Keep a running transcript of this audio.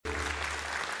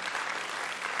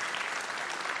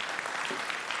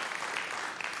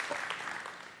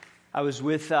I was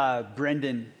with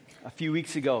Brendan a few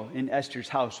weeks ago in Esther's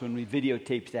house when we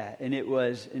videotaped that, and it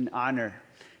was an honor.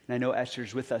 And I know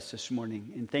Esther's with us this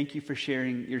morning, and thank you for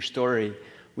sharing your story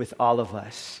with all of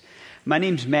us. My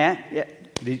name's Matt. Yeah.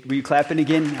 Were you clapping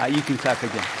again? You can clap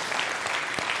again.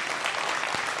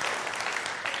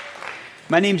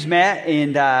 My name's Matt,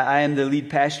 and I am the lead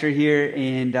pastor here,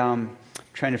 and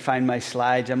trying to find my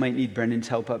slides. I might need Brendan's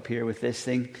help up here with this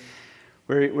thing.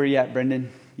 Where you at,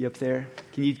 Brendan? You up there?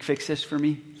 Can you fix this for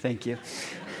me? Thank you.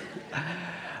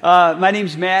 My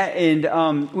name's Matt,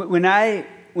 and when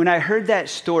I heard that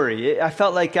story, I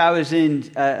felt like I was in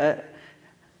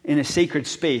a sacred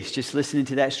space just listening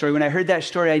to that story. When I heard that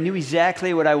story, I knew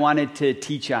exactly what I wanted to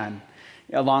teach on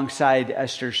alongside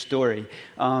Esther's story.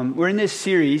 We're in this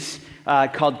series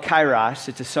called Kairos.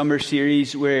 It's a summer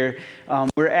series where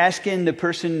we're asking the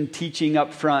person teaching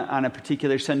up front on a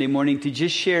particular Sunday morning to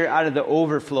just share out of the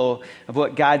overflow of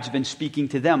what God's been speaking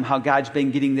to them, how God's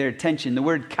been getting their attention. The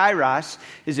word Kairos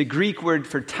is a Greek word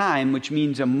for time, which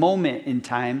means a moment in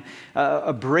time,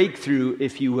 a breakthrough,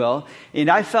 if you will. And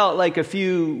I felt like a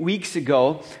few weeks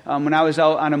ago, when I was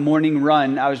out on a morning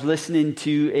run, I was listening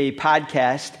to a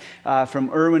podcast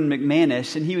from Erwin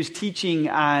McManus, and he was teaching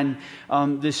on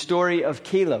the story of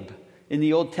Caleb in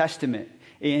the Old Testament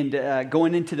and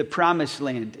going into the promised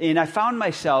land. And I found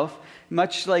myself,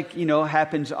 much like,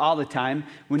 happens all the time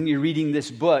when you're reading this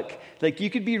book, like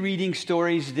you could be reading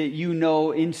stories that you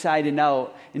know inside and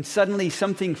out, and suddenly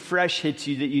something fresh hits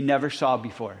you that you never saw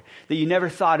before, that you never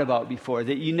thought about before,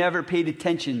 that you never paid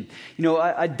attention.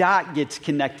 A dot gets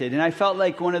connected. And I felt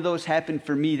like one of those happened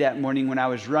for me that morning when I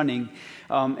was running,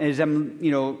 as I'm,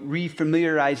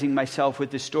 refamiliarizing myself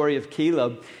with the story of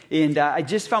Caleb. And I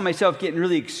just found myself getting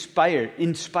really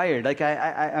inspired. Like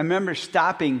I remember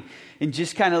stopping and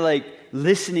just kind of like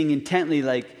listening intently,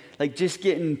 like just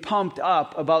getting pumped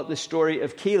up about the story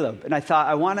of Caleb. And I thought,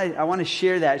 I want to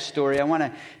share that story. I want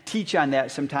to teach on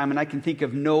that sometime. And I can think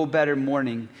of no better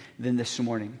morning than this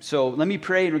morning. So let me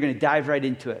pray, and we're going to dive right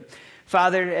into it.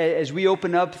 Father, as we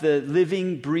open up the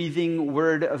living, breathing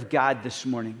Word of God this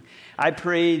morning, I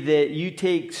pray that you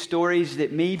take stories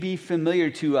that may be familiar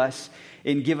to us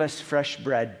and give us fresh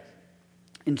bread.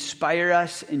 Inspire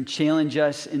us and challenge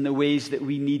us in the ways that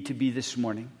we need to be this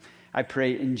morning. I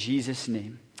pray in Jesus'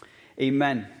 name.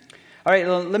 Amen. All right,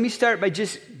 well, let me start by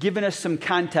just giving us some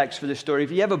context for the story. If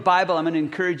you have a Bible, I'm going to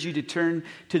encourage you to turn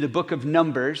to the book of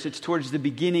Numbers. It's towards the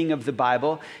beginning of the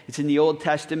Bible. It's in the Old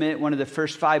Testament, one of the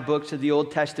first 5 books of the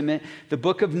Old Testament. The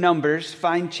book of Numbers,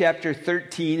 find chapter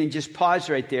 13 and just pause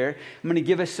right there. I'm going to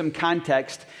give us some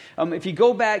context. If you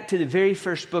go back to the very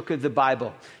first book of the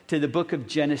Bible, to the book of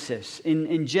Genesis,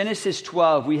 in Genesis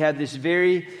 12, we have this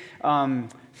very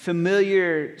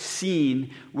familiar scene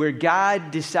where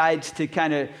God decides to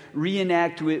kind of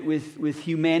reenact with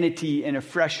humanity in a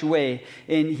fresh way.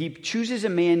 And he chooses a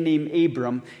man named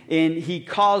Abram, and he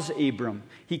calls Abram.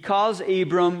 He calls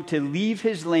Abram to leave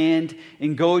his land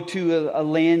and go to a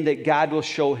land that God will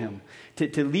show him.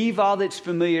 To leave all that's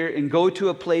familiar and go to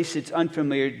a place that's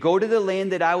unfamiliar. Go to the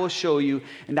land that I will show you,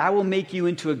 and I will make you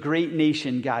into a great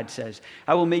nation, God says.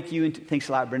 I will make you into, thanks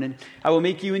a lot, Brendan. I will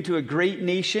make you into a great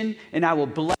nation, and I will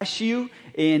bless you,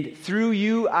 and through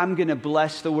you, I'm going to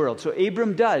bless the world. So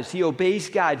Abram does. He obeys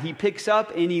God. He picks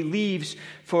up and he leaves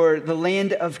for the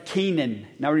land of Canaan.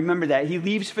 Now remember that. He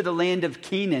leaves for the land of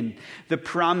Canaan, the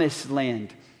promised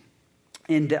land.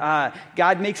 And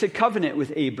God makes a covenant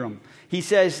with Abram. He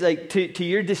says, to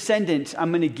your descendants,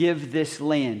 I'm going to give this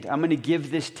land. I'm going to give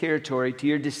this territory to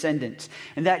your descendants.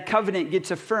 And that covenant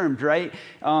gets affirmed, right?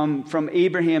 From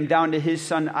Abraham down to his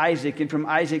son Isaac, and from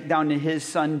Isaac down to his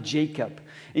son Jacob.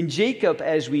 And Jacob,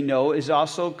 as we know, is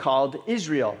also called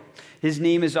Israel. His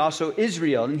name is also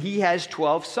Israel, and he has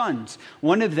 12 sons,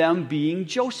 one of them being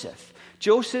Joseph.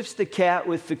 Joseph's the cat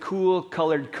with the cool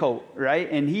colored coat, right?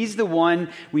 And he's the one,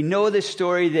 we know the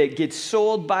story, that gets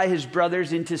sold by his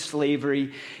brothers into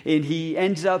slavery, and he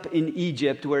ends up in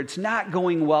Egypt where it's not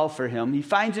going well for him. He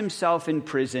finds himself in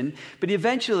prison, but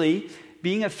eventually,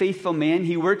 being a faithful man,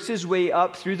 he works his way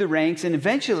up through the ranks, and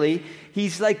eventually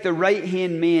he's like the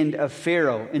right-hand man of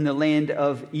Pharaoh in the land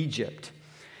of Egypt.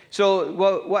 So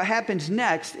what happens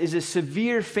next is a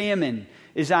severe famine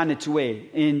is on its way.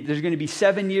 And there's going to be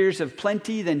 7 years of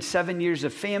plenty, then 7 years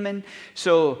of famine.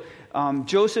 So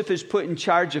Joseph is put in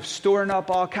charge of storing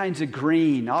up all kinds of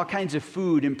grain, all kinds of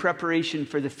food in preparation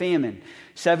for the famine.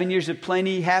 7 years of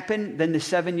plenty happened, then the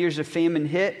 7 years of famine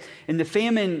hit, and the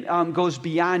famine goes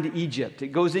beyond Egypt. It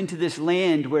goes into this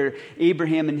land where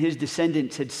Abraham and his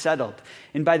descendants had settled.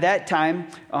 And by that time,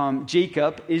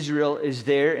 Jacob, Israel, is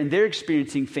there, and they're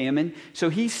experiencing famine. So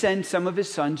he sends some of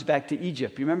his sons back to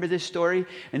Egypt. You remember this story?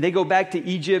 And they go back to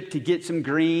Egypt to get some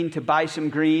grain, to buy some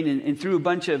grain, and through a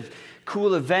bunch of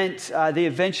cool events, they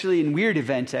eventually, and weird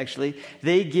events actually,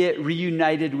 they get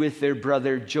reunited with their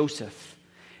brother Joseph.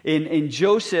 And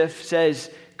Joseph says,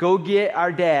 go get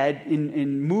our dad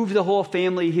and move the whole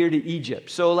family here to Egypt.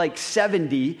 So like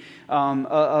 70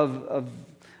 of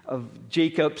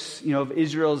Jacob's, of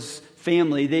Israel's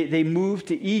family, they move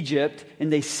to Egypt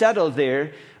and they settle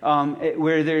there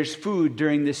where there's food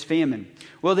during this famine.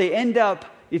 Well, they end up,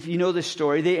 if you know the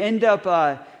story, they end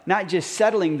up not just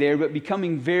settling there, but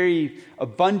becoming very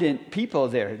abundant people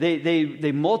there.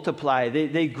 They multiply,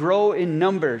 they grow in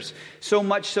numbers, so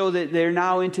much so that they're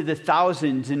now into the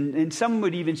thousands, and some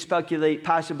would even speculate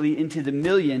possibly into the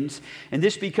millions. And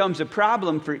this becomes a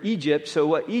problem for Egypt. So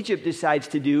what Egypt decides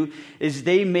to do is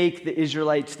they make the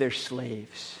Israelites their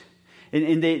slaves.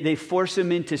 And they force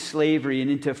them into slavery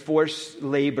and into forced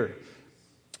labor.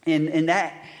 And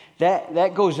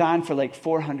that goes on for like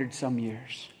 400 some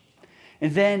years.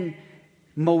 And then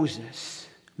Moses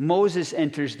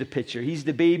enters the picture. He's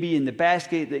the baby in the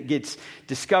basket that gets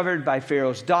discovered by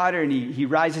Pharaoh's daughter, and he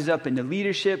rises up into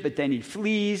leadership, but then he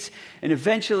flees. And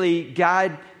eventually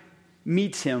God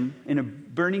meets him in a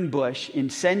burning bush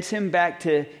and sends him back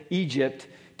to Egypt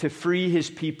to free his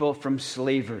people from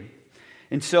slavery.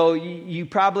 And so you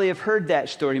probably have heard that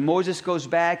story. Moses goes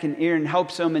back and Aaron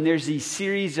helps him, and there's these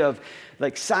series of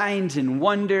like signs and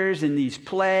wonders and these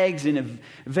plagues, and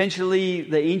eventually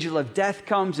the angel of death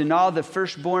comes, and all the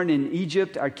firstborn in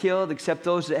Egypt are killed except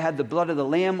those that had the blood of the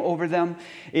lamb over them.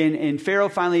 And Pharaoh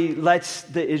finally lets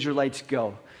the Israelites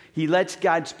go. He lets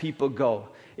God's people go.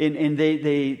 And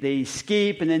they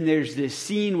escape, and then there's this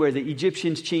scene where the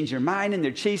Egyptians change their mind and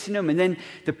they're chasing them, and then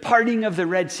the parting of the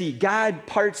Red Sea. God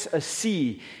parts a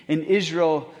sea, and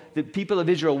the people of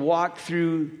Israel walk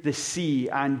through the sea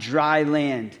on dry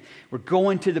land. We're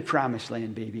going to the promised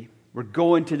land, baby. We're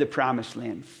going to the promised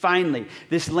land. Finally,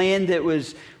 this land that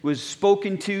was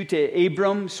spoken to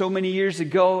Abram so many years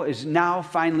ago is now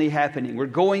finally happening. We're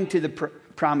going to the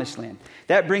promised land.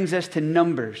 That brings us to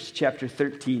Numbers chapter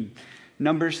 13.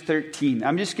 Numbers 13.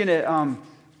 I'm just going to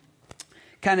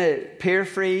kind of not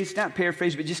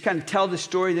paraphrase, but just kind of tell the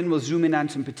story. Then we'll zoom in on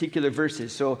some particular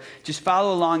verses. So just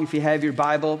follow along if you have your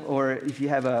Bible or if you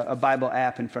have a Bible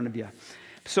app in front of you.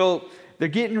 So they're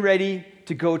getting ready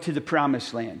to go to the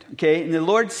promised land, okay? And the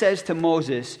Lord says to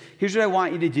Moses, here's what I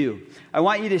want you to do. I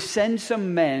want you to send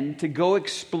some men to go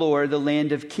explore the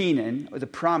land of Canaan, or the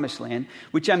promised land,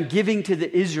 which I'm giving to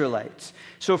the Israelites.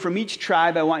 So from each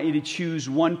tribe, I want you to choose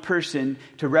one person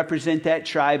to represent that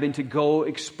tribe and to go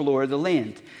explore the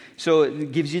land. So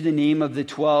it gives you the name of the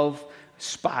 12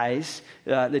 spies,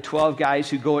 the 12 guys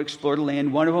who go explore the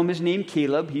land. One of them is named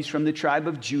Caleb. He's from the tribe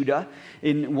of Judah.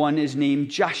 And one is named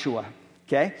Joshua,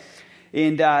 okay?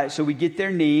 And so we get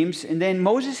their names. And then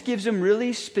Moses gives them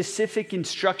really specific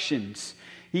instructions.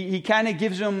 He kind of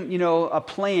gives them, a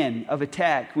plan of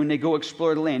attack when they go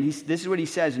explore the land. This is what he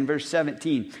says in verse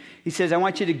 17. He says, I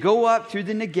want you to go up through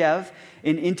the Negev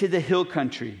and into the hill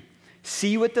country.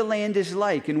 See what the land is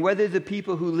like, and whether the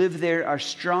people who live there are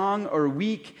strong or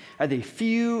weak. Are they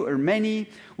few or many?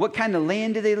 What kind of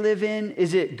land do they live in?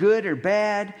 Is it good or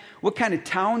bad? What kind of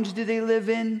towns do they live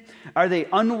in? Are they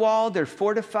unwalled or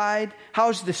fortified?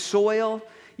 How's the soil?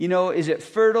 Is it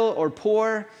fertile or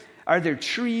poor? Are there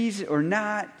trees or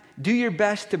not? Do your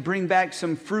best to bring back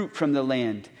some fruit from the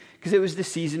land, because it was the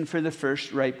season for the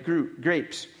first ripe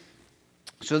grapes.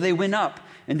 So they went up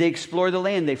and they explore the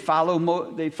land. They follow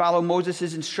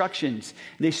Moses' instructions.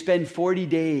 They spend 40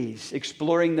 days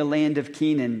exploring the land of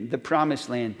Canaan, the promised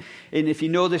land. And if you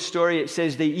know the story, it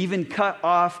says they even cut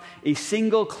off a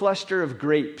single cluster of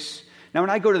grapes. Now, when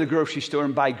I go to the grocery store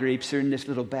and buy grapes, they're in this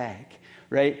little bag,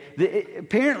 right?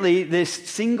 Apparently, this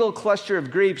single cluster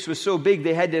of grapes was so big,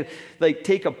 they had to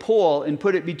take a pole and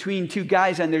put it between two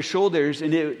guys on their shoulders,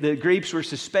 and the grapes were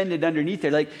suspended underneath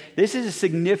there. This is a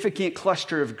significant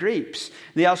cluster of grapes.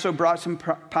 They also brought some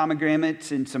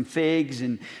pomegranates and some figs,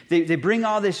 and they bring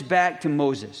all this back to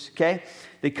Moses, okay?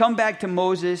 They come back to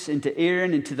Moses and to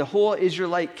Aaron and to the whole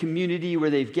Israelite community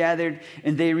where they've gathered,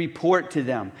 and they report to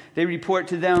them. They report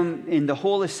to them in the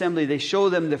whole assembly. They show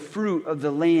them the fruit of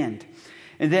the land.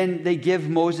 And then they give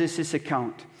Moses this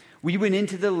account. We went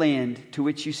into the land to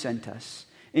which you sent us,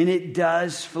 and it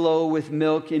does flow with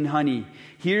milk and honey.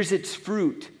 Here's its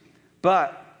fruit.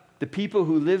 But the people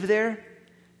who live there,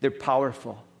 they're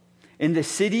powerful. And the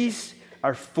cities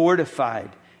are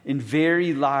fortified and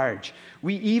very large.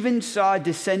 We even saw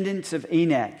descendants of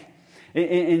Anak.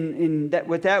 And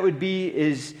what that would be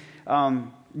is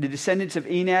the descendants of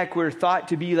Anak were thought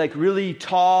to be like really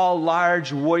tall,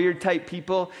 large, warrior-type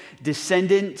people.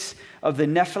 Descendants of the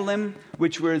Nephilim,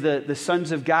 which were the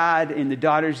sons of God and the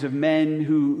daughters of men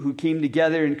who came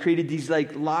together and created these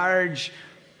like large,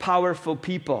 powerful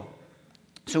people.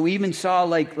 So we even saw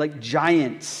like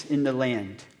giants in the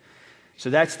land. So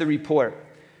that's the report.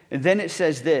 And then it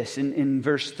says this in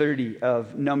verse 30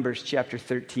 of Numbers chapter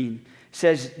 13. It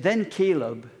says, then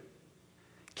Caleb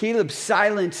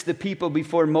silenced the people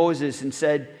before Moses and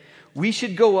said, we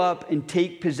should go up and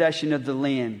take possession of the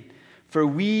land, for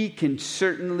we can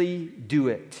certainly do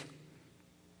it.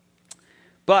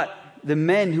 But the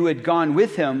men who had gone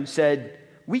with him said,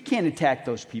 we can't attack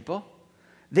those people.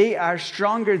 They are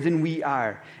stronger than we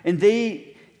are. And they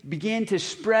began to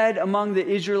spread among the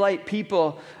Israelite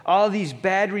people all these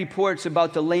bad reports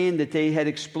about the land that they had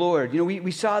explored. You know,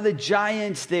 we saw the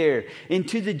giants there. And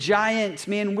to the giants,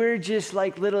 man, we're just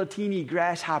like little teeny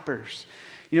grasshoppers.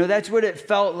 You know, that's what it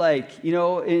felt like. You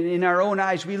know, in our own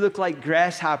eyes, we look like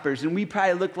grasshoppers. And we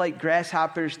probably look like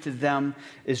grasshoppers to them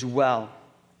as well.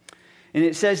 And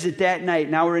it says that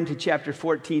night, now we're into chapter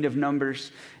 14 of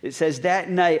Numbers. It says that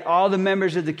night, all the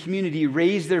members of the community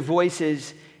raised their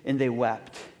voices and they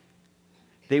wept.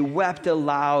 They wept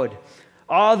aloud.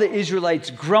 All the Israelites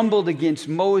grumbled against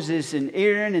Moses and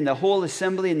Aaron and the whole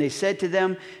assembly, and they said to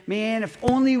them, man, if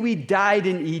only we died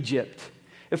in Egypt.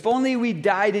 If only we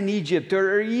died in Egypt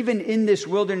or even in this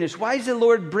wilderness. Why is the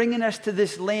Lord bringing us to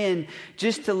this land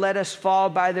just to let us fall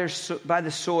by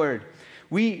the sword?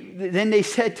 Then they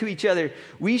said to each other,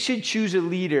 we should choose a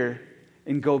leader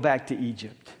and go back to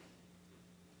Egypt.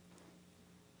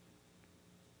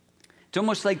 It's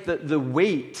almost like the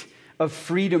weight of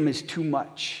freedom is too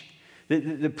much.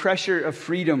 The pressure of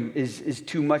freedom is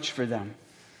too much for them.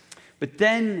 But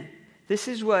then this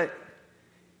is what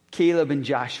Caleb and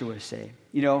Joshua say,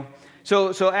 you know.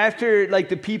 So after like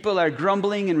the people are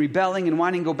grumbling and rebelling and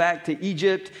wanting to go back to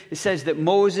Egypt, it says that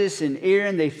Moses and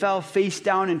Aaron, they fell face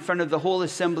down in front of the whole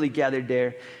assembly gathered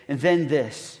there. And then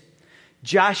this,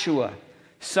 Joshua,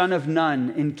 son of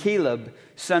Nun, and Caleb,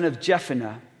 son of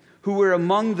Jephunneh, who were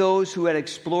among those who had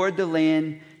explored the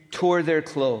land, tore their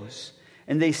clothes.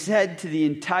 And they said to the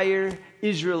entire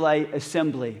Israelite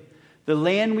assembly, the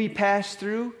land we passed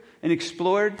through and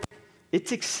explored,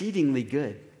 it's exceedingly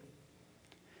good.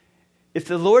 If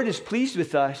the Lord is pleased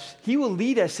with us, he will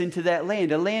lead us into that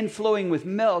land, a land flowing with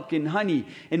milk and honey,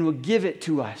 and will give it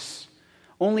to us.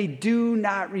 Only do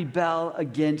not rebel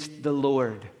against the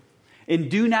Lord.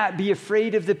 And do not be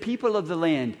afraid of the people of the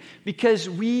land, because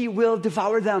we will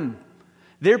devour them.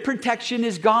 Their protection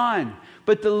is gone,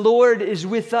 but the Lord is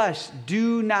with us.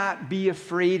 Do not be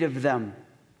afraid of them.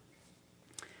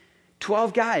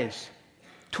 12 guys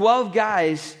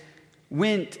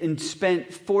went and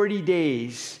spent 40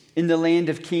 days in the land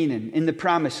of Canaan, in the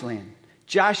promised land.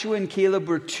 Joshua and Caleb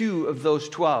were 2 of those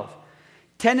 12.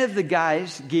 10 of the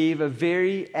guys gave a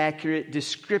very accurate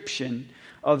description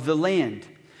of the land.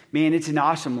 Man, it's an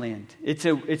awesome land. It's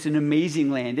an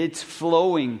amazing land. It's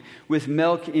flowing with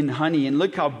milk and honey. And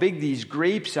look how big these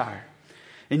grapes are.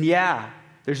 And yeah,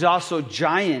 there's also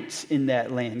giants in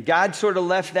that land. God sort of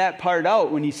left that part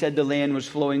out when he said the land was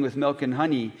flowing with milk and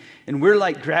honey. And we're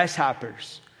like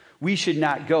grasshoppers. We should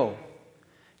not go.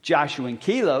 Joshua and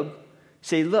Caleb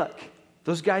say, look,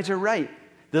 those guys are right.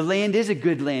 The land is a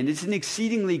good land. It's an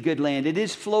exceedingly good land. It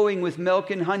is flowing with milk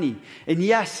and honey. And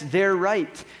yes, they're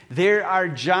right. There are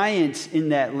giants in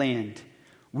that land.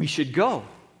 We should go.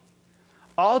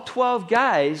 All 12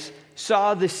 guys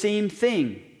saw the same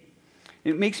thing.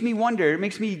 It makes me wonder, it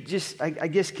makes me just, I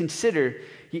guess, consider,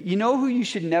 you know who you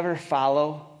should never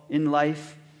follow in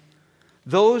life?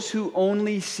 Those who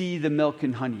only see the milk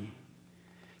and honey.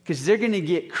 Because they're going to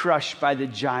get crushed by the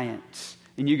giants,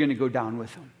 and you're going to go down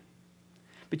with them.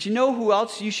 But you know who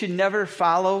else you should never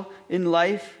follow in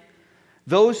life?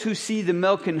 Those who see the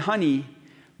milk and honey,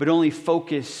 but only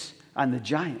focus on the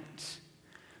giants.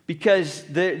 Because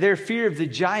their fear of the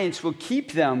giants will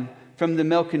keep them from the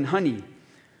milk and honey.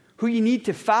 Who you need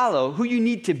to follow, who you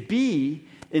need to be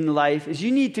in life, is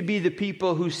you need to be the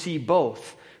people who see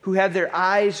both, who have their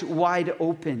eyes wide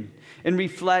open and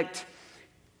reflect,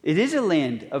 it is a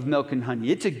land of milk and honey.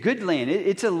 It's a good land.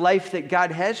 It's a life that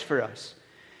God has for us.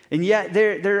 And yet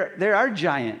there are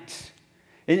giants.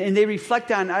 And they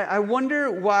reflect on, I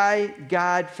wonder why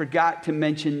God forgot to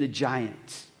mention the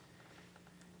giants.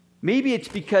 Maybe it's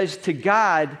because to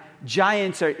God,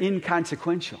 giants are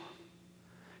inconsequential.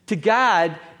 To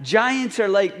God, giants are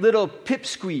like little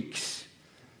pipsqueaks.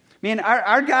 Man,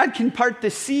 our God can part the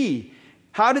sea.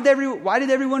 Why did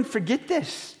everyone forget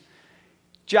this?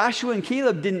 Joshua and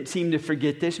Caleb didn't seem to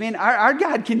forget this. Man, our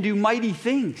God can do mighty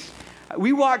things.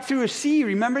 We walked through a sea,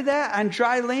 remember that? On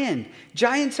dry land.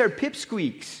 Giants are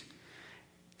pipsqueaks.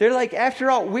 They're like,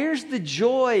 after all, where's the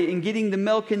joy in getting the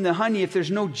milk and the honey if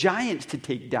there's no giants to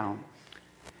take down?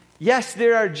 Yes,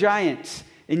 there are giants.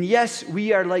 And yes,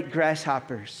 we are like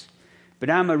grasshoppers. But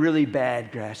I'm a really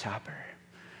bad grasshopper.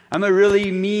 I'm a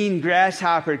really mean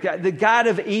grasshopper. The God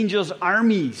of angels'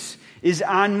 armies is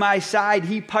on my side.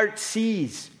 He parts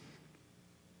seas.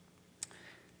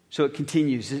 So it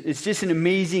continues. It's just an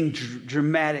amazing,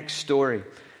 dramatic story.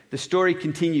 The story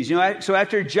continues. So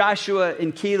after Joshua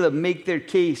and Caleb make their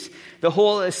case, the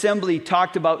whole assembly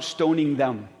talked about stoning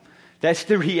them. That's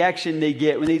the reaction they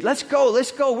get when let's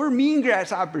go, we're mean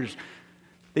grasshoppers.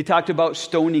 They talked about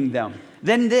stoning them.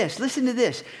 Then listen to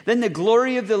this. Then the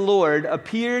glory of the Lord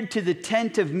appeared to the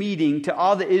tent of meeting to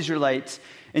all the Israelites.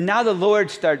 And now the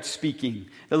Lord starts speaking.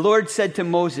 The Lord said to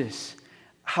Moses,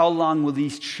 how long will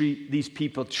these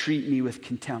people treat me with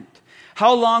contempt?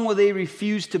 How long will they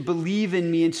refuse to believe in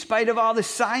me in spite of all the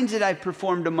signs that I've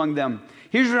performed among them?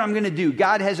 Here's what I'm going to do.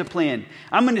 God has a plan.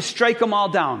 I'm going to strike them all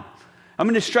down. I'm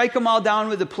going to strike them all down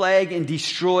with a plague and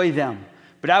destroy them.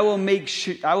 But I will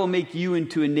make you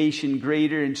into a nation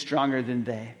greater and stronger than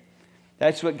they.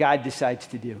 That's what God decides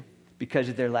to do because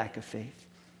of their lack of faith.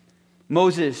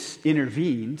 Moses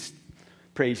intervenes.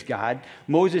 Praise God.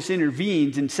 Moses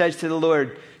intervenes and says to the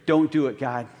Lord, don't do it,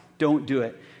 God. Don't do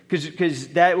it. Because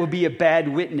that will be a bad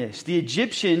witness. The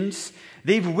Egyptians,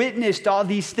 they've witnessed all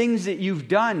these things that you've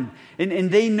done. And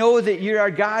they know that you're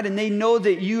our God, and they know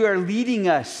that you are leading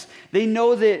us. They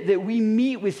know that we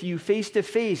meet with you face to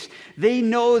face. They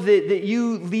know that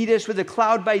you lead us with a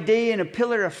cloud by day and a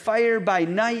pillar of fire by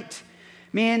night.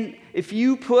 Man, if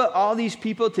you put all these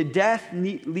people to death,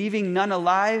 leaving none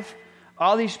alive,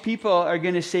 all these people are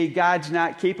going to say God's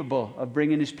not capable of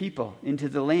bringing his people into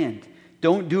the land.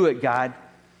 Don't do it, God.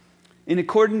 In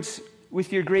accordance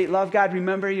with your great love, God,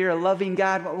 remember you're a loving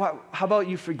God. How about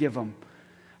you forgive them?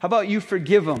 How about you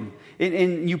forgive them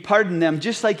and you pardon them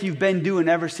just like you've been doing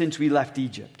ever since we left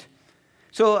Egypt?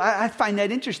 So I find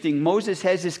that interesting. Moses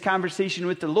has this conversation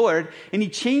with the Lord and he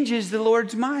changes the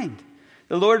Lord's mind.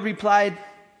 The Lord replied,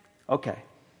 okay,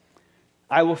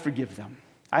 I will forgive them.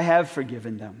 I have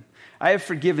forgiven them. I have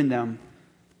forgiven them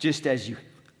just as you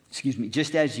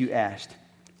asked.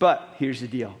 But here's the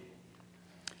deal.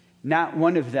 Not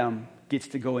one of them gets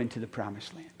to go into the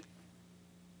promised land.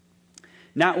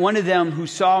 Not one of them who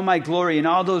saw my glory and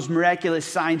all those miraculous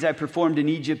signs I performed in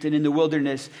Egypt and in the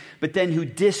wilderness, but then who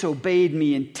disobeyed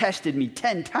me and tested me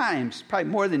 10 times, probably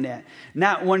more than that.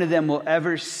 Not one of them will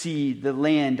ever see the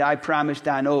land I promised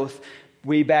on oath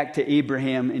way back to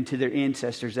Abraham and to their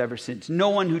ancestors ever since. No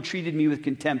one who treated me with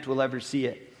contempt will ever see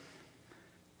it.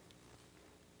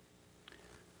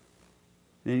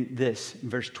 And this,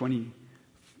 verse 20.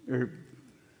 I'm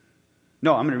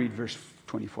going to read verse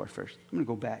 24 first. I'm going to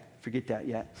go back. Forget that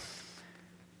yet.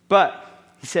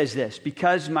 But he says this,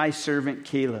 because my servant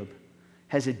Caleb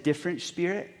has a different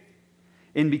spirit,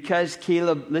 and because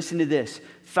Caleb, listen to this,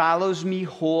 follows me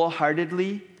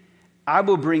wholeheartedly, I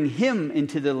will bring him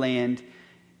into the land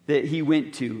that he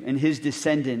went to, and his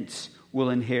descendants will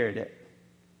inherit it.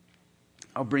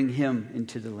 I'll bring him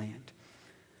into the land.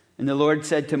 And the Lord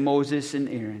said to Moses and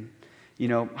Aaron,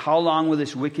 how long will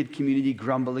this wicked community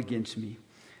grumble against me?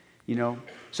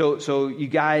 So you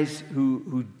guys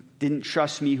who didn't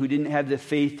trust me, who didn't have the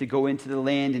faith to go into the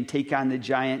land and take on the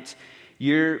giants,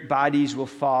 your bodies will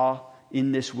fall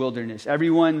in this wilderness.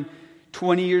 Everyone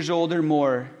 20 years old or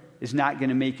more is not going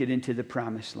to make it into the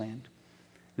promised land.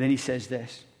 Then he says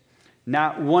this,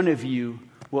 not one of you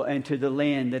will enter the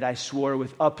land that I swore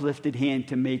with uplifted hand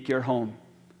to make your home,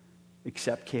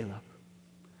 except Caleb.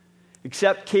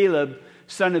 Except Caleb,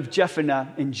 son of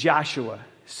Jephunneh, and Joshua,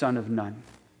 son of Nun.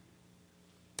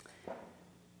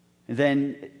 And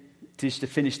then, just to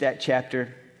finish that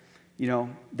chapter,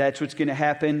 that's what's going to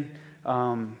happen.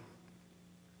 So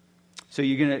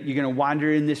you're gonna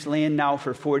wander in this land now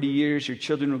for 40 years. Your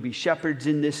children will be shepherds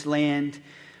in this land.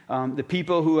 The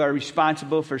people who are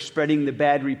responsible for spreading the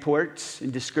bad reports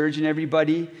and discouraging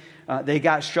everybody, they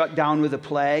got struck down with a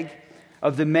plague.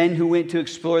 Of the men who went to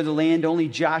explore the land, only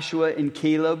Joshua and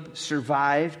Caleb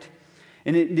survived.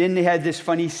 And then they had this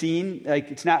funny scene,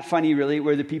 like it's not funny really,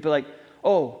 where the people are like,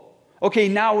 oh, okay,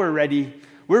 now we're ready.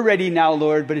 We're ready now,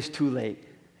 Lord, but it's too late.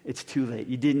 It's too late.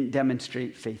 You didn't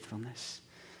demonstrate faithfulness.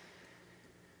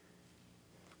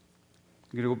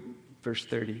 I'm going to go verse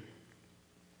 30.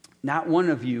 Not one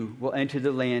of you will enter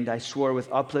the land I swore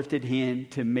with uplifted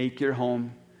hand to make your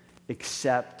home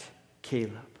except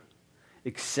Caleb.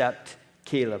 Except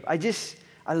Caleb.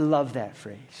 I love that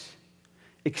phrase.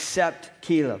 Except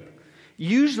Caleb.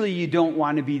 Usually you don't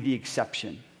want to be the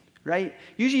exception, right?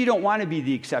 Usually you don't want to be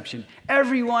the exception.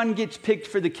 Everyone gets picked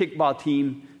for the kickball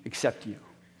team except you.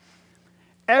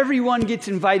 Everyone gets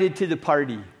invited to the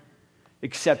party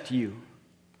except you.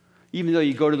 Even though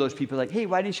you go to those people like, hey,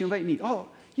 why didn't you invite me? Oh,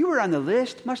 you were on the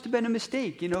list. Must have been a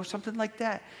mistake, something like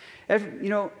that.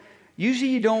 Usually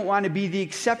you don't want to be the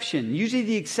exception. Usually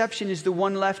the exception is the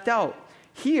one left out.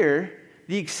 Here,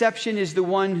 the exception is the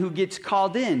one who gets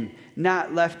called in,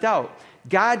 not left out.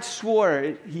 God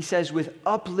swore, he says, with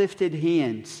uplifted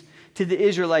hands to the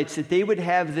Israelites that they would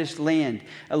have this land,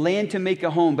 a land to make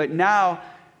a home. But now,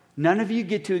 none of you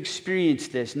get to experience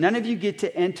this. None of you get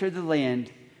to enter the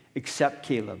land except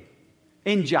Caleb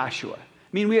and Joshua.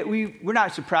 I mean, we're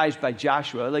not surprised by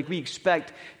Joshua. Like, we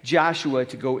expect Joshua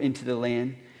to go into the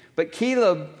land. But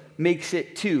Caleb makes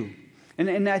it too.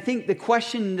 And I think the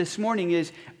question this morning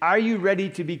is, are you ready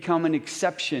to become an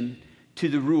exception to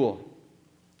the rule?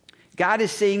 God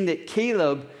is saying that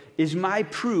Caleb is my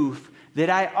proof that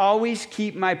I always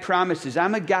keep my promises.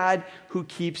 I'm a God who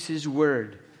keeps his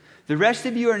word. The rest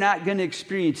of you are not going to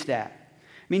experience that.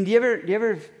 I mean, do you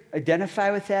ever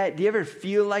identify with that? Do you ever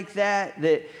feel like that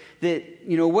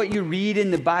what you read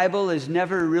in the Bible is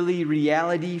never really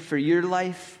reality for your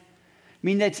life? I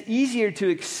mean, that's easier to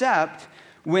accept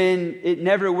when it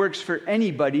never works for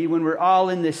anybody, when we're all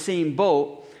in the same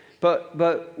boat.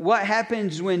 But what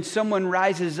happens when someone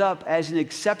rises up as an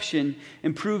exception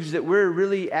and proves that we're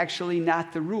really actually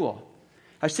not the rule?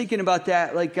 I was thinking about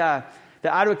that, like the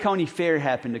Ottawa County Fair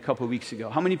happened a couple weeks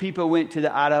ago. How many people went to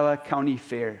the Ottawa County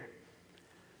Fair?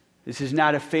 This is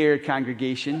not a fair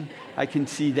congregation. I can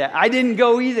see that. I didn't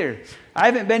go either. I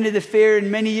haven't been to the fair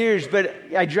in many years, but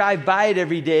I drive by it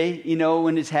every day,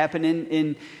 when it's happening.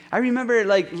 And I remember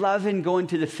loving going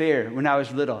to the fair when I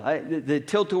was little. The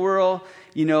Tilt-A-Whirl,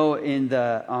 and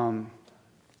the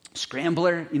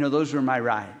Scrambler, those were my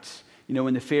rides.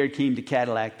 When the fair came to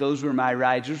Cadillac, those were my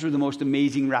rides. Those were the most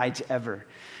amazing rides ever.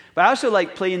 But I also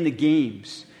like playing the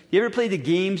games. You ever play the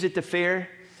games at the fair?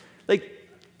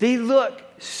 They look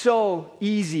so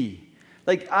easy.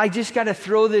 I just got to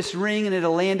throw this ring and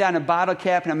it'll land on a bottle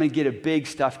cap and I'm going to get a big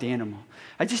stuffed animal.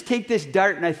 I just take this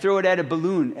dart and I throw it at a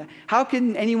balloon. How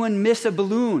can anyone miss a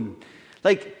balloon?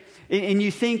 And you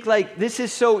think this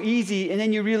is so easy, and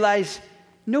then you realize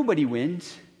nobody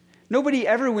wins. Nobody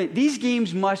ever wins. These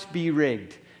games must be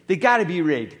rigged. They got to be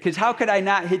rigged, because how could I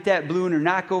not hit that balloon or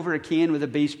knock over a can with a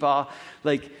baseball?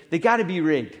 They got to be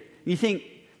rigged. And you think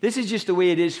this is just the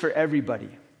way it is for everybody.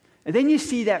 And then you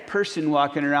see that person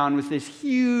walking around with this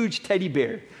huge teddy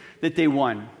bear that they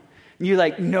won. And you're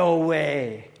like, no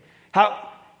way.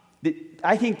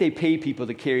 I think they pay people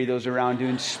to carry those around to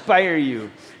inspire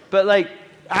you. But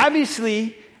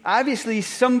obviously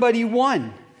somebody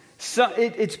won. So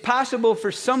it's possible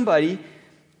for somebody.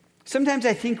 Sometimes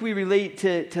I think we relate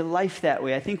to life that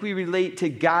way. I think we relate to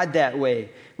God that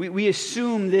way. We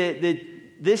assume that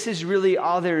this is really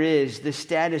all there is, the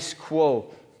status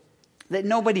quo. That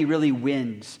nobody really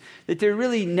wins, that there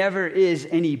really never is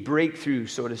any breakthrough,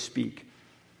 so to speak.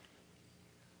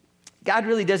 God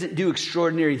really doesn't do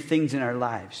extraordinary things in our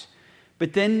lives.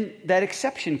 But then that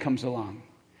exception comes along.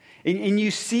 And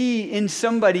you see in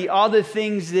somebody all the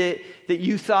things that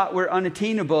you thought were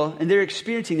unattainable, and they're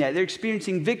experiencing that. They're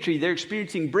experiencing victory. They're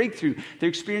experiencing breakthrough. They're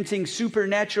experiencing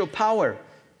supernatural power.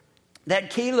 That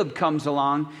Caleb comes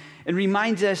along and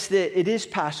reminds us that it is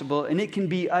possible, and it can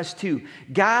be us too.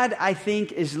 God, I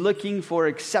think, is looking for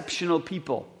exceptional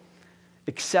people.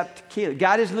 Except Caleb.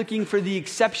 God is looking for the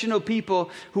exceptional people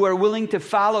who are willing to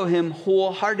follow him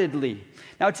wholeheartedly.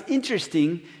 Now, it's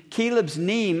interesting. Caleb's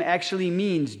name actually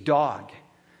means dog.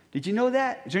 Did you know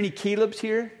that? Is there any Calebs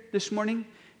here this morning?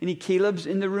 Any Calebs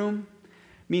in the room? I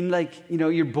mean,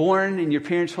 you're born and your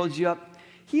parents hold you up.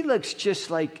 He looks just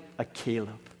like a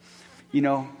Caleb.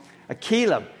 A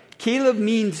Caleb. Caleb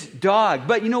means dog.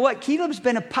 But you know what? Caleb's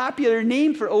been a popular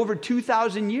name for over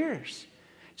 2,000 years.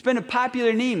 It's been a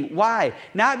popular name. Why?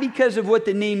 Not because of what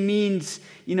the name means,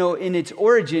 in its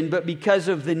origin, but because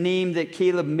of the name that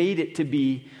Caleb made it to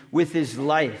be with his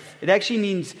life. It actually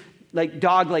means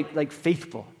dog, like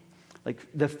faithful, like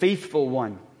the faithful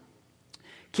one.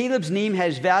 Caleb's name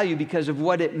has value because of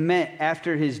what it meant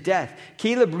after his death.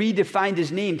 Caleb redefined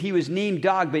his name. He was named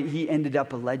dog, but he ended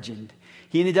up a legend.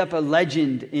 He ended up a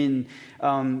legend in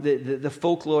the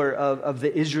folklore of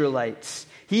the Israelites.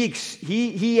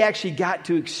 He actually got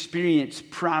to experience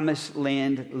promised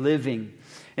land living.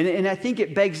 And I think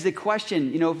it begs the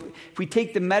question, if we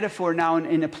take the metaphor now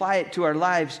and apply it to our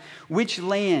lives, which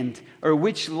land or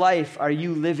which life are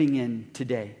you living in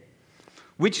today?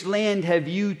 Which land have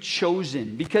you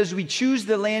chosen? Because we choose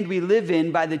the land we live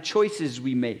in by the choices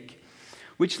we make.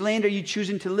 Which land are you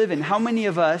choosing to live in? How many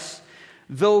of us,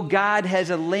 though God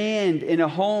has a land and a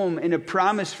home and a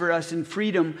promise for us in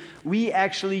freedom, we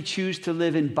actually choose to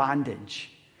live in bondage?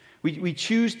 We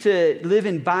choose to live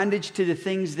in bondage to the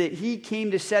things that He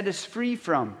came to set us free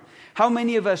from. How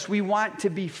many of us, we want to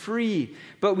be free,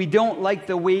 but we don't like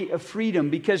the weight of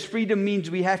freedom because freedom means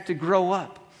we have to grow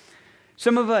up.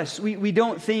 Some of us, we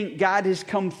don't think God has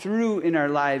come through in our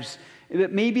lives,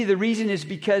 but maybe the reason is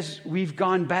because we've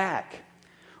gone back.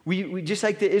 We just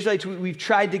like the Israelites, we've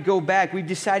tried to go back. We've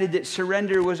decided that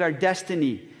surrender was our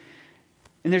destiny.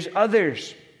 And there's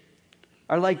others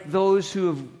are like those who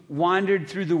have wandered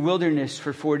through the wilderness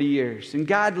for 40 years. And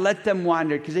God let them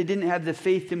wander because they didn't have the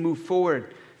faith to move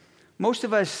forward. Most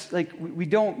of us, we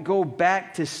don't go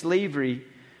back to slavery,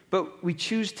 but we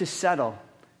choose to settle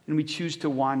and we choose to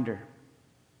wander.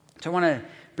 So I want to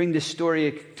bring this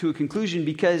story to a conclusion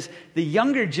because the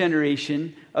younger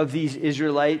generation of these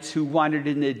Israelites who wandered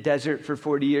in the desert for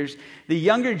 40 years, the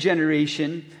younger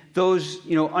generation, those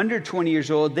under 20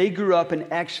 years old, they grew up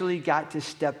and actually got to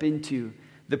step into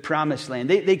the promised land.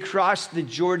 They crossed the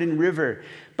Jordan River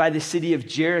by the city of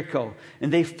Jericho,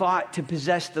 and they fought to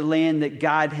possess the land that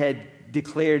God had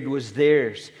declared was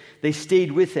theirs. They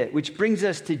stayed with it, which brings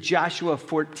us to Joshua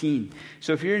 14.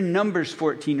 So if you're in Numbers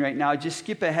 14 right now, just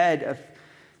skip ahead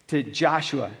to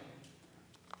Joshua.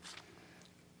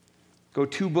 Go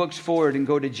 2 books forward and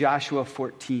go to Joshua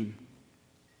 14.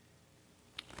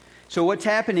 So what's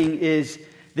happening is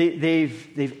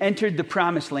they've entered the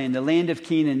promised land, the land of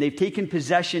Canaan. They've taken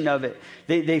possession of it.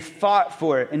 They fought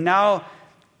for it. And now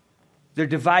they're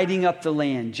dividing up the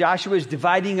land. Joshua is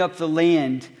dividing up the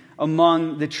land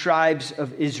among the tribes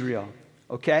of Israel.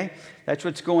 Okay? That's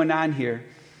what's going on here.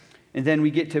 And then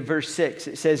we get to verse 6.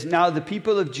 It says, "Now the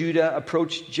people of Judah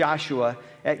approached Joshua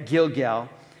at Gilgal,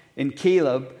 and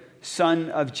Caleb, son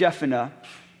of Jephunneh,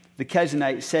 the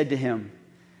Kenizzite, said to him,"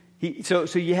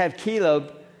 So you have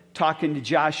Caleb talking to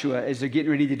Joshua as they're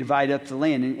getting ready to divide up the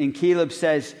land. And Caleb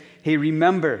says, "Hey,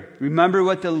 remember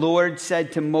what the Lord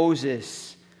said to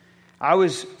Moses. I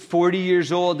was 40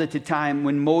 years old at the time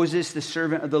when Moses, the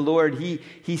servant of the Lord,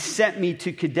 he sent me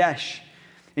to Kadesh.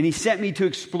 And he sent me to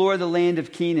explore the land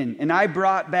of Canaan. And I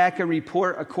brought back a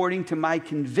report according to my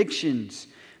convictions.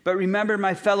 But remember,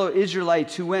 my fellow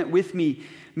Israelites who went with me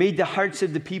made the hearts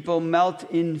of the people melt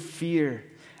in fear.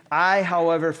 I,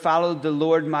 however, followed the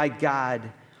Lord my God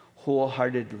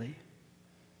wholeheartedly.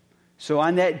 So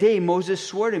on that day, Moses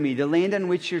swore to me, the land on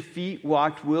which your feet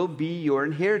walked will be your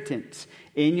inheritance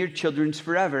and your children's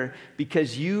forever,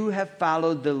 because you have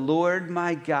followed the Lord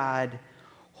my God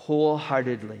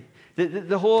wholeheartedly."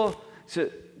 So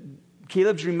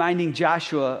Caleb's reminding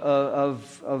Joshua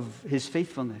of his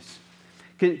faithfulness.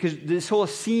 Because this whole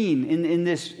scene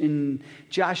in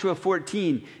Joshua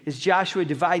 14 is Joshua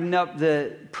dividing up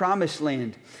the promised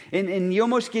land. And you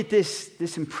almost get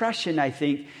this impression, I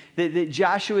think, that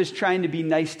Joshua is trying to be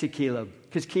nice to Caleb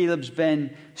because Caleb's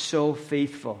been so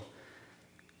faithful.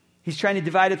 He's trying to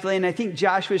divide up the land. I think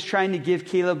Joshua is trying to give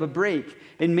Caleb a break.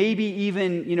 And maybe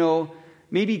even,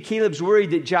 maybe Caleb's worried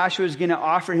that Joshua is going to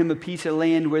offer him a piece of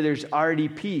land where there's already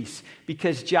peace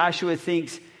because Joshua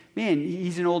thinks, man,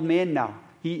 he's an old man now.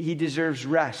 He deserves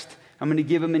rest. I'm going to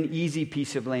give him an easy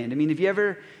piece of land. I mean, have you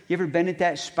ever been at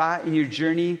that spot in your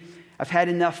journey? I've had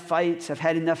enough fights. I've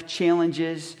had enough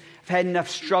challenges. I've had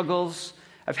enough struggles.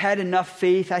 I've had enough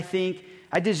faith, I think.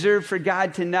 I deserve for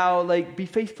God to now, be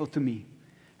faithful to me.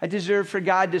 I deserve for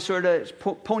God to sort of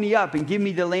pony up and give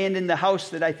me the land and the house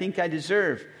that I think I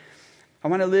deserve. I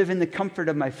want to live in the comfort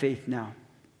of my faith now.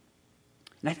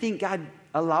 And I think God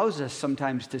allows us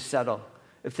sometimes to settle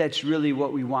if that's really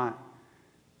what we want.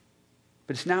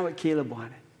 But it's not what Caleb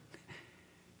wanted.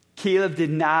 Caleb did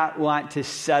not want to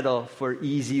settle for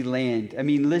easy land. I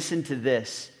mean, listen to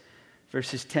this.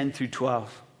 Verses 10 through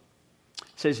 12. It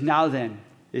says, "Now then,"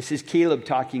 this is Caleb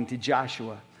talking to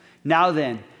Joshua. "Now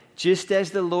then, just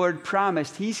as the Lord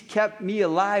promised, he's kept me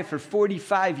alive for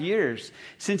 45 years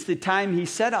since the time he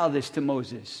said all this to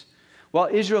Moses, while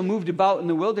Israel moved about in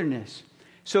the wilderness.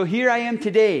 So here I am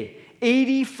today,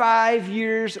 85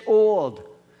 years old.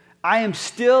 I am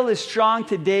still as strong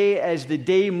today as the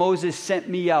day Moses sent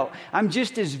me out. I'm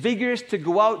just as vigorous to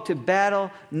go out to battle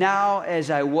now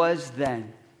as I was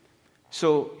then.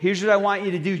 So here's what I want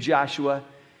you to do, Joshua.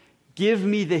 Give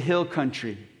me the hill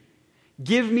country.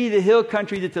 Give me the hill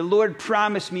country that the Lord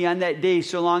promised me on that day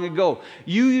so long ago.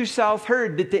 You yourself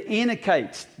heard that the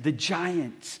Anakites, the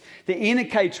giants, the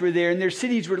Anakites were there, and their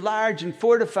cities were large and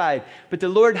fortified. But the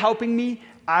Lord helping me,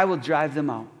 I will drive them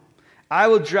out. I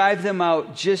will drive them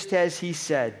out just as he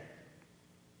said.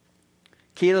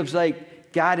 Caleb's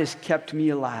like, God has kept me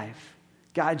alive.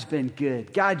 God's been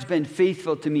good. God's been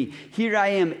faithful to me. Here I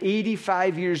am,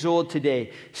 85 years old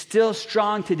today, still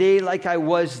strong today like I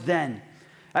was then.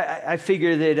 I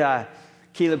figure that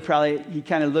Caleb he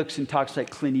kind of looks and talks like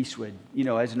Clint Eastwood,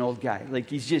 as an old guy. Like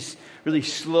he's just really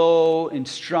slow and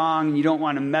strong, and you don't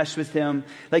want to mess with him.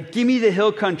 Like, give me the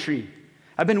hill country.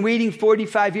 I've been waiting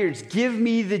 45 years. Give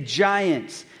me the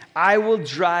giants. I will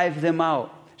drive them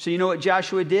out. So you know what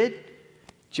Joshua did?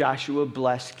 Joshua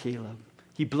blessed Caleb.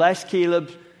 He blessed Caleb,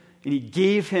 and he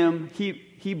gave him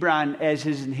Hebron as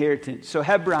his inheritance. So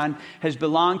Hebron has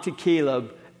belonged to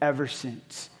Caleb ever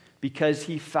since, because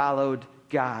he followed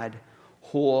God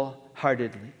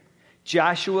wholeheartedly.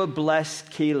 Joshua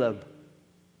blessed Caleb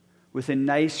with a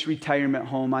nice retirement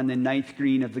home on the 9th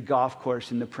green of the golf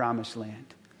course in the Promised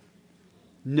Land.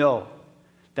 No,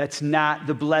 that's not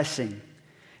the blessing.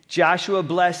 Joshua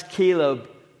blessed Caleb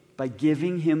by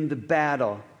giving him the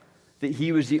battle that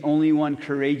he was the only one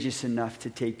courageous enough to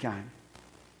take on.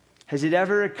 Has it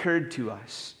ever occurred to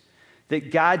us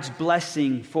that God's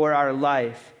blessing for our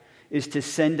life is to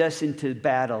send us into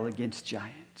battle against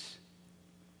giants?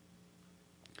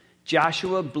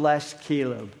 Joshua blessed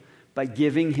Caleb by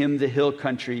giving him the hill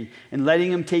country and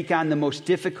letting him take on the most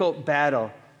difficult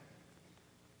battle.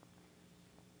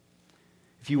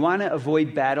 If you want to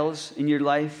avoid battles in your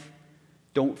life,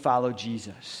 don't follow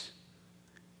Jesus.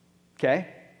 Okay?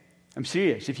 I'm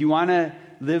serious. If you want to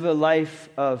live a life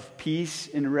of peace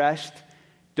and rest,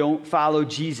 don't follow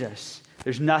Jesus.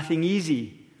 There's nothing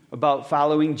easy about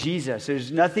following Jesus.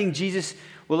 There's nothing Jesus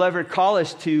will ever call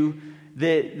us to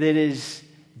that is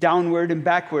downward and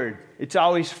backward. It's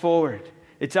always forward.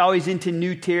 It's always into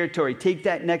new territory. Take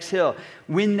that next hill.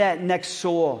 Win that next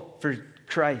soul for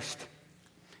Christ.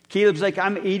 Caleb's like,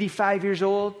 I'm 85 years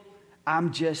old.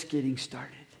 I'm just getting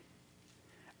started.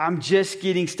 I'm just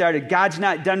getting started. God's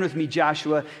not done with me,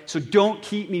 Joshua, so don't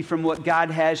keep me from what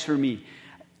God has for me.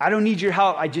 I don't need your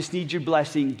help. I just need your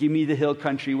blessing. Give me the hill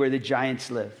country where the giants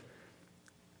live.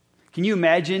 Can you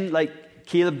imagine, like,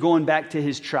 Caleb going back to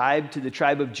his tribe, to the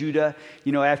tribe of Judah,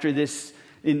 after this,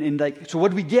 so what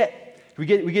did we get? We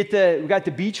got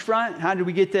the beachfront? How did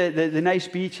we get the nice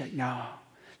beach? Like, no,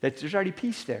 there's already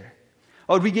peace there.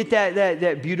 Oh, did we get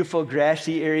that beautiful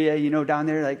grassy area, down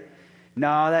there? Like,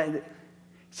 no,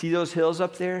 see those hills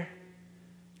up there?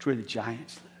 It's where the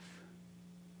giants live.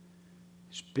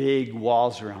 There's big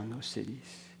walls around those cities.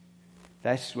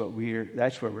 That's where we're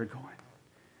going.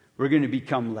 We're going to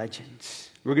become legends.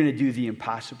 We're going to do the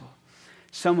impossible.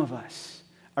 Some of us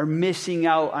are missing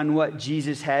out on what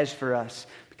Jesus has for us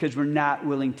because we're not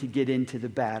willing to get into the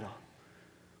battle.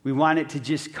 We want it to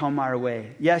just come our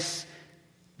way. Yes,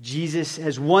 Jesus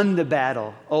has won the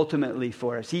battle ultimately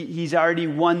for us. He's already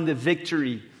won the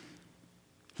victory.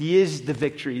 He is the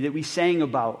victory that we sang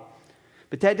about.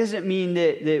 But that doesn't mean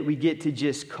that we get to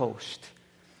just coast.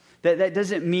 That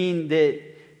doesn't mean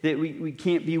that we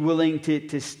can't be willing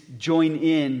to join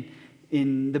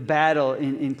in the battle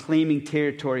in claiming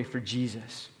territory for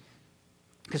Jesus.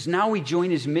 Because now we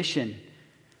join his mission.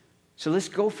 So let's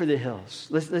go for the hills.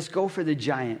 Let's go for the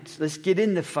giants. Let's get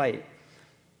in the fight.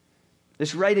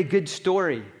 Let's write a good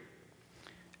story.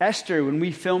 Esther, when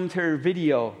we filmed her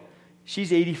video,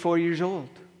 she's 84 years old.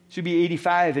 She'll be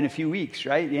 85 in a few weeks,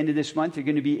 right? At the end of this month, you're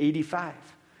going to be 85.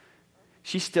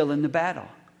 She's still in the battle.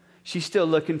 She's still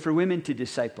looking for women to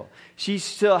disciple. She's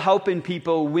still helping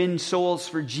people win souls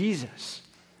for Jesus.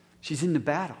 She's in the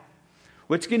battle.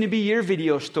 What's going to be your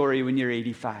video story when you're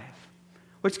 85?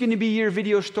 What's going to be your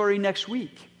video story next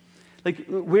week? I'm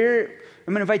going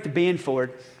to invite the band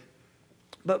forward.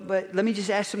 But let me just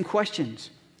ask some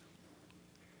questions.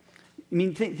 I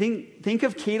mean, think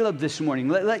of Caleb this morning.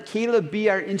 Let Caleb be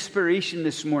our inspiration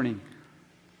this morning.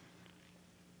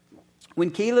 When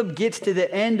Caleb gets to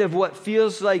the end of what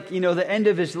feels like, the end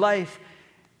of his life,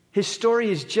 his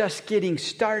story is just getting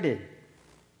started.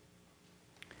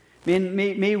 Man,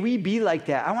 may we be like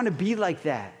that. I want to be like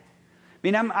that.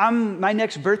 I mean, my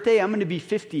next birthday, I'm going to be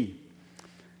 50.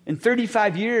 In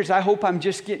 35 years, I hope I'm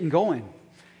just getting going.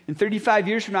 In 35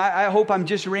 years from now, I hope I'm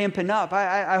just ramping up.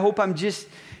 I hope I'm just,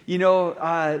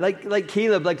 like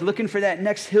Caleb, like looking for that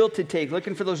next hill to take,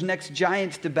 looking for those next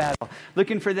giants to battle,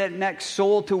 looking for that next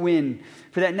soul to win,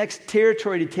 for that next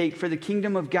territory to take for the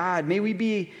kingdom of God. May we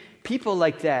be people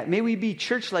like that. May we be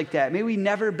church like that. May we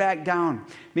never back down.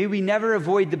 May we never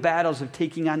avoid the battles of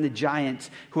taking on the giants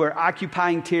who are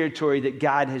occupying territory that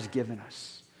God has given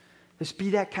us. Let's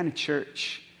be that kind of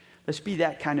church. Let's be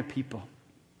that kind of people.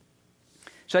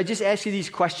 So I just ask you these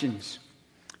questions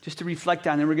just to reflect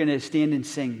on, and we're going to stand and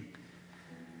sing.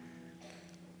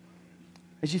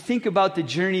 As you think about the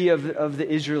journey of the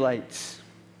Israelites,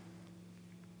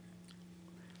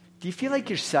 do you feel like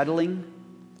you're settling?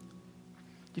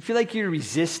 Do you feel like you're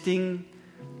resisting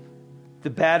the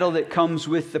battle that comes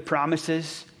with the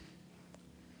promises?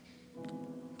 Do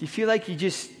you feel like are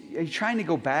you trying to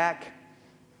go back?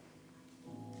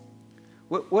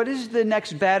 What is the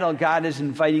next battle God is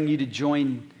inviting you to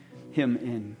join him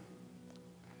in?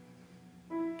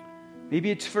 Maybe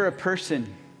it's for a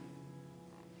person.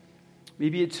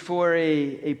 Maybe it's for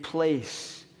a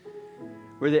place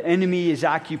where the enemy is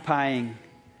occupying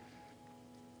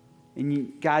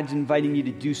and God's inviting you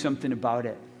to do something about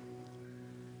it.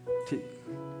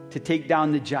 To take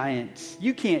down the giants.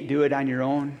 You can't do it on your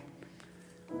own.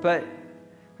 But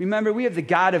remember, we have the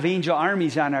God of angel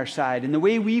armies on our side. And the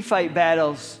way we fight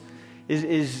battles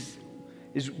is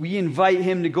we invite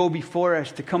him to go before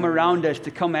us, to come around us,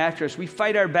 to come after us. We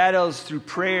fight our battles through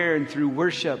prayer and through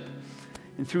worship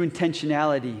and through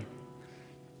intentionality.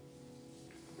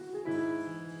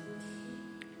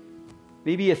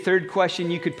 Maybe a third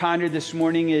question you could ponder this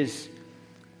morning is,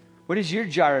 what is your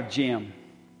jar of jam?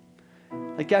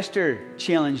 Like Esther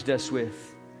challenged us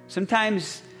with.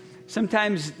 Sometimes,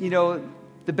 the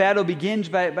battle begins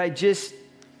by just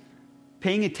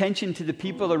paying attention to the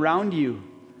people around you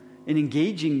and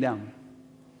engaging them.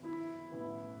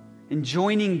 And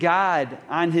joining God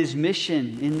on his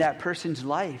mission in that person's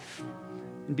life.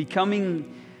 And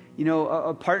becoming,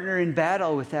 a partner in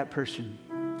battle with that person.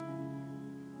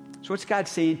 So what's God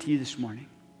saying to you this morning?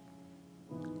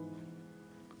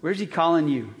 Where's he calling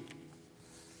you?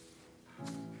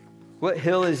 What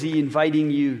hill is he inviting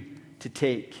you to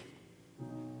take?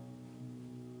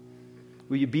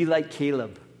 Will you be like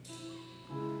Caleb?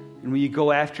 And will you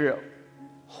go after it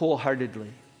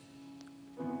wholeheartedly?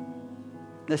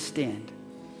 Let's stand.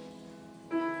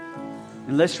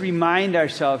 And let's remind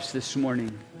ourselves this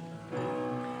morning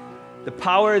the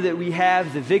power that we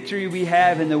have, the victory we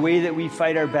have, and the way that we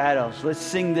fight our battles. Let's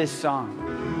sing this song.